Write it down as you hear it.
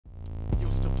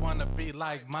wanna be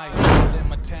like Mike. In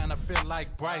my town, I feel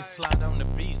like Bryce. Slide on the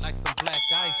beat like some black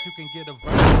ice. You can get a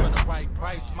verse for the right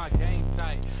price. My game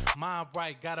tight, mind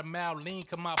right. Got a mouth lean,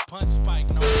 cause my punch spike.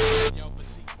 No, yo, but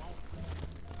she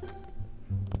won't.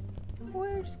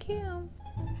 Where's Kim?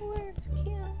 Where's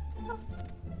Kim? Oh.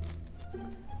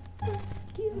 Where's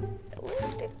Kim?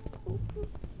 Where's the...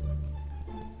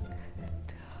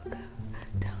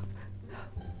 Don't.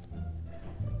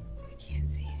 You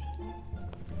can't see me.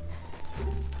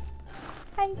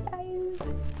 Hi guys.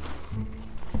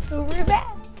 We're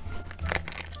back.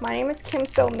 My name is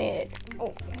KIMSOMID.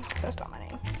 Oh, that's not my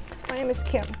name. My name is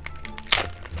Kim.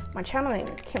 My channel name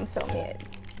is KIMSOMID.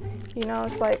 You know,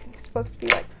 it's like it's supposed to be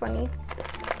like funny.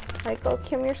 Like, oh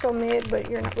Kim, you're so mid, but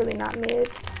you're not really not mid.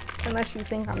 Unless you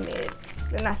think I'm mid,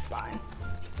 then that's fine.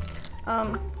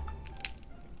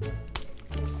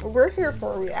 We're here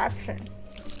for a reaction.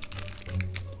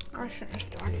 I shouldn't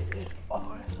have started this.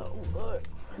 Oh, it's so good.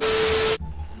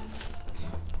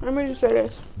 Let me just say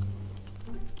this.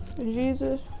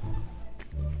 Jesus.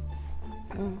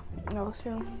 No,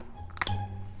 soon.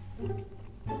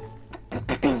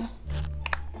 I'm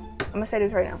gonna say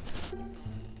this right now.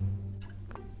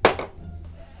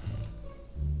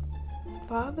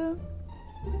 Father,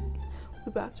 we're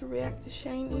about to react to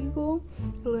Shane Eagle.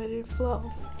 Let it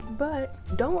flow. But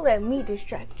don't let me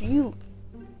distract you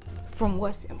from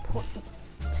what's important.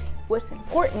 What's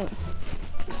important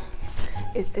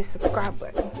is this subscribe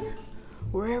button.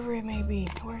 Wherever it may be.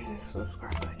 Where's this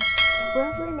subscribe button?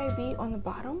 Wherever it may be on the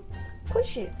bottom,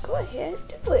 push it. Go ahead.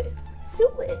 Do it. Do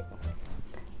it.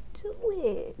 Do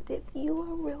it. If you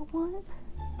a real one,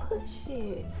 push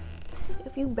it.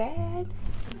 If you bad,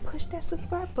 push that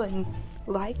subscribe button.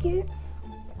 Like it.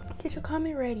 Get your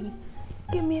comment ready.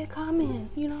 Give me a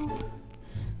comment, you know.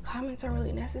 Comments aren't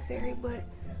really necessary, but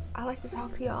I like to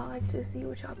talk to y'all. I like to see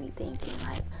what y'all be thinking.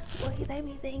 Like, what they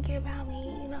be thinking about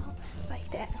me, you know, like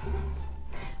that.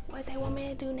 What they want me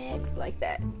to do next, like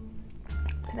that.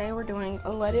 Today we're doing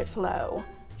a Let It Flow,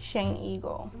 Shane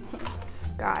Eagle.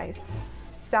 Guys,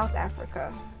 South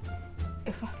Africa.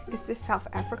 Is this South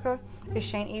Africa? Is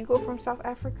Shane Eagle from South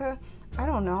Africa? I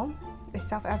don't know. Is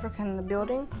South Africa in the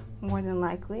building? More than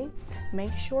likely.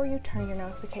 Make sure you turn your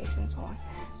notifications on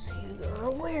so you're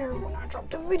aware when I drop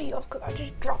the videos, because I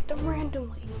just dropped them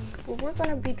randomly. But we're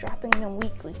gonna be dropping them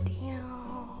weekly.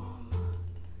 Damn,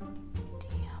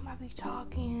 I be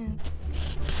talking.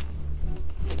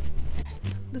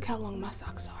 Look how long my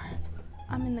socks are.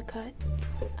 I'm in the cut.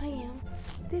 I am.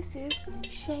 This is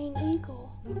Shane Eagle.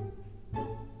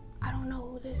 I don't know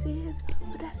who this is,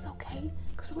 but that's okay,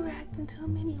 because we're reacting to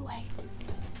him anyway.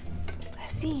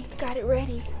 Let's see. Got it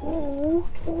ready. Ooh,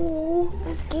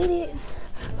 let's get it.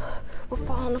 We're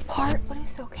falling apart, but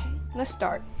it's okay. Let's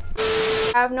start.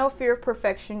 Have no fear of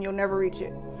perfection. You'll never reach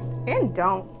it. And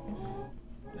don't.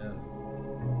 Yeah.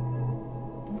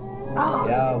 Oh,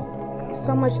 Yo. It's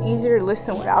so much easier to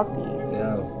listen without these.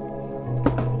 Yo.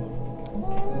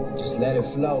 Just let it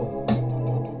flow.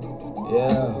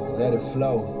 Yeah, let it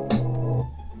flow.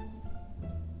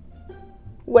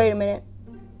 Wait a minute.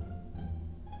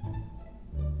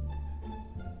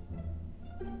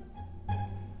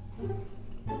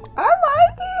 I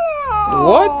like him.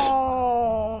 What?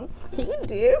 He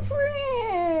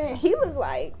different. He look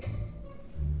like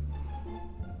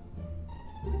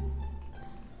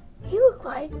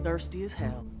Thirsty as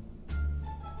hell.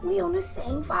 we on the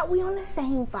same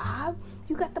vibe.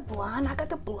 You got the blonde, I got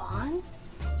the blonde.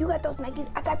 You got those Nikes,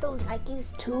 I got those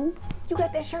Nikes too. You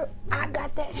got that shirt, I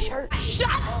got that shirt. Shut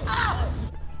up!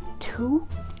 2.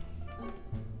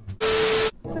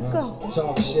 Let's go.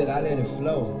 Talk shit, I let it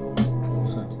flow.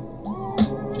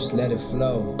 Just let it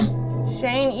flow.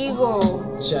 Shane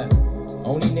Eagle. Check.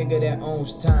 Only nigga that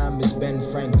owns time is Ben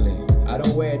Franklin. I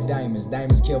don't wear diamonds.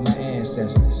 Diamonds killed my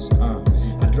ancestors.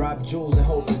 I drop jewels and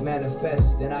hope it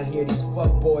manifests. Then I hear these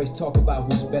fuck boys talk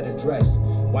about who's better dressed.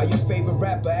 Why your favorite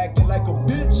rapper acting like a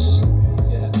bitch?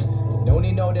 Yeah. Don't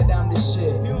he know that I'm the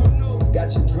shit?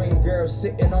 Got your dream girl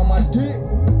sitting on my dick.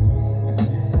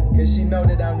 Cause she know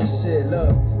that I'm the shit.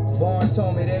 Look, Vaughn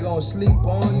told me they gon' sleep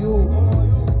on you.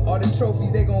 All the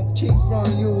trophies they gon' keep from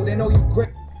you. They know you great.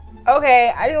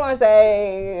 Okay, I just want to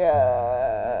say,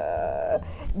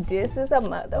 this is a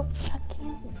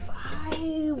motherfucking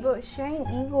vibe. Shane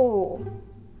Eagle.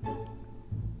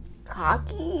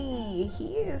 Cocky.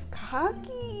 He is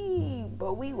cocky.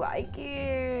 But we like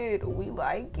it. We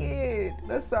like it.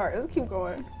 Let's start. Let's keep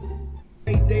going.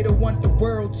 They don't want the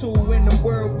world to in the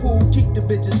whirlpool. Keep the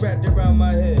bitches wrapped around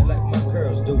my head like my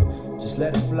curls do. Just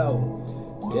let it flow.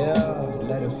 Yeah,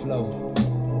 let it flow.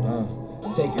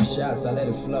 Taking shots, I let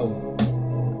it flow.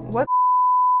 What?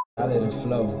 I let it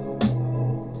flow.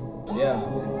 Yeah,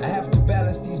 I have to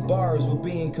balance these bars with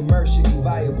being commercially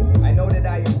viable. I know that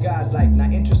I am godlike,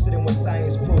 not interested in what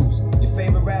science proves. Your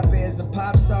favorite rapper is a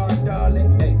pop star,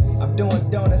 darling. Hey, I'm doing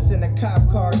donuts in a cop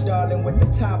car, darling, with the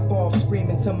top off,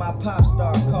 screaming till my pop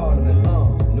star calling.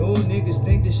 No niggas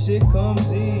think this shit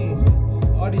comes easy.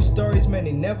 All these stories, man,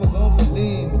 they never gon'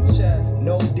 believe me. Child.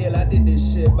 No deal, I did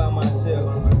this shit by myself.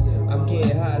 I'm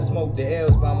getting high, smoke the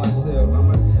L's by myself.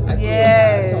 I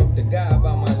get high, talk to God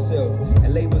by myself.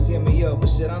 And labels hit me up, but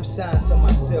shit, I'm signed to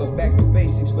myself. Back to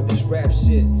basics with this rap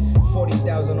shit.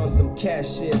 40,000 on some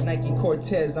cash shit. Nike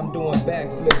Cortez, I'm doing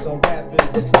backflips on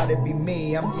rappers that try to be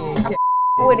me. I'm getting cash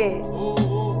with it.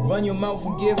 Run your mouth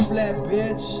and get flat,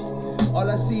 bitch. All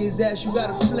I see is ass, you got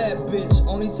a flat, bitch.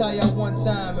 Only tie out one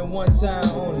time and one time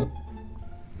only.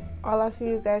 All I see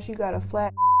is ass, you got a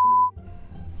flat.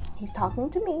 He's talking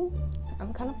to me.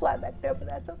 I'm kind of flat back there, but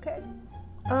that's okay.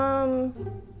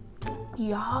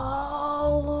 Yo,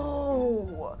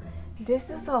 this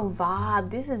is a vibe.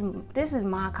 This is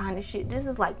my kind of shit. This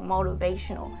is like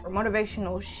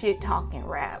motivational shit talking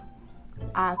rap.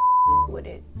 I with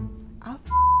it. I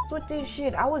with this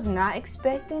shit. I was not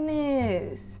expecting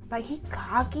this. Like, he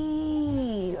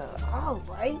cocky. I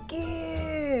like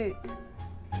it.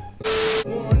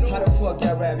 How the fuck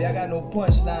y'all rap? Y'all got no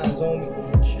punchlines on me.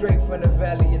 Straight from the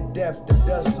valley of death, the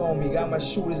dust on me. Got my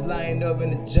shooters lined up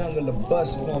in the jungle, a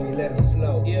bus for me, let it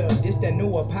flow. Yeah, this that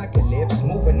new apocalypse.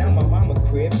 Moving out my mama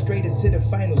crib, straight into the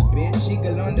finals, bitch. She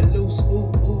got on the loose,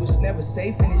 ooh, it's never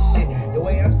safe in this shit. The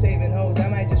way I'm saving hoes, I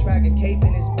might just rock a cape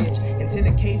in this bitch. Until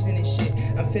it caves in this shit.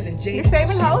 I'm feeling jaded. You're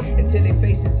saving hoes? Until their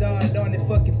faces are on the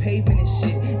fucking pavement and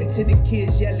shit. Until the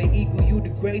kids yell at Eagle, you the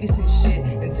greatest and shit.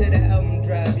 Until the album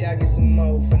drop, y'all get some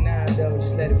more. For now though,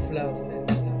 just let it flow.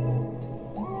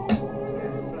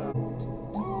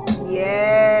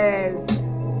 Yes.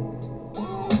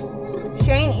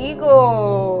 Shane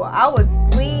Eagle, I was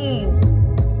asleep.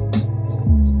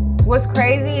 What's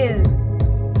crazy is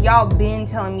y'all been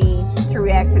telling me to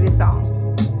react to this song.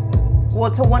 Well,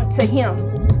 to him.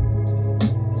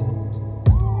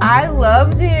 I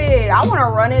loved it. I want to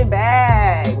run it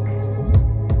back.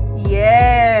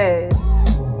 Yes.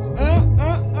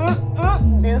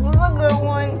 This was a good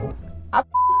one. I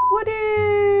with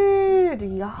it,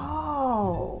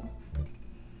 y'all.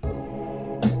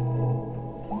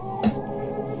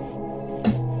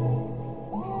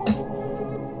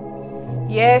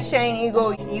 Yes, Shane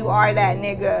Eagle, you are that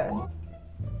nigga.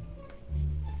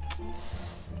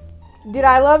 Did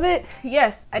I love it?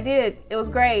 Yes, I did. It was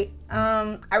great.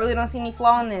 I really don't see any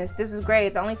flaw in this. This is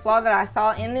great. The only flaw that I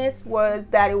saw in this was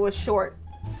that it was short.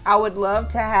 I would love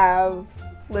to have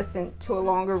listened to a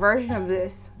longer version of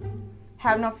this.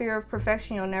 Have no fear of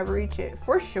perfection, you'll never reach it.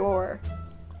 For sure.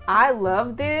 I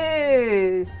love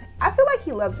this. I feel like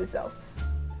he loves himself.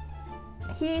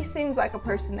 He seems like a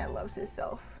person that loves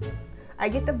himself. I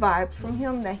get the vibes from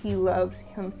him that he loves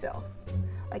himself.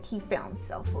 Like he found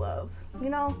self-love. You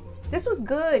know? This was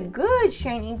good. Good,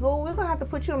 Shane Eagle. We're gonna have to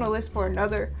put you on the list for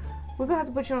another.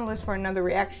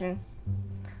 Reaction.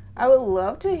 I would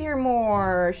love to hear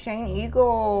more. Shane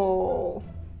Eagle.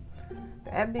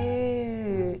 That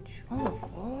bitch. Oh my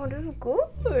god, this is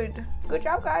good. Good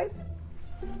job, guys.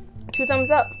 2 thumbs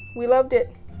up. We loved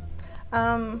it.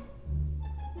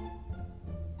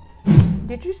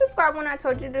 Did you subscribe when I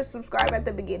told you to subscribe at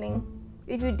the beginning?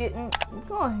 If you didn't,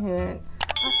 go ahead.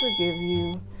 I forgive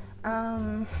you.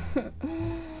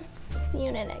 See you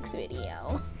in the next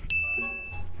video.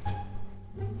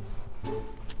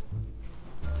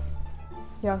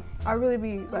 Yeah, I really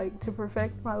be like, to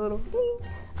perfect my little thing,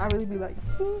 I really be like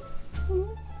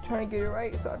trying to get it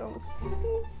right so I don't look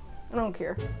stupid. I don't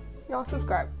care. Y'all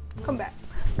subscribe. Come back.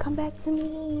 Come back to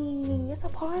me. It's a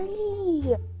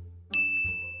party.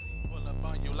 Pull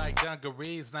up on you like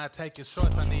dungarees, not taking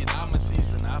shorts. I need alma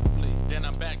cheese and I flee. Then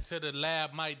I'm back to the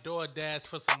lab, might DoorDash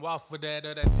for some waffle that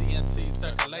or that GNT.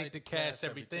 Circulate the cash,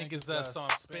 everything is us, so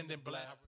I'm spending black.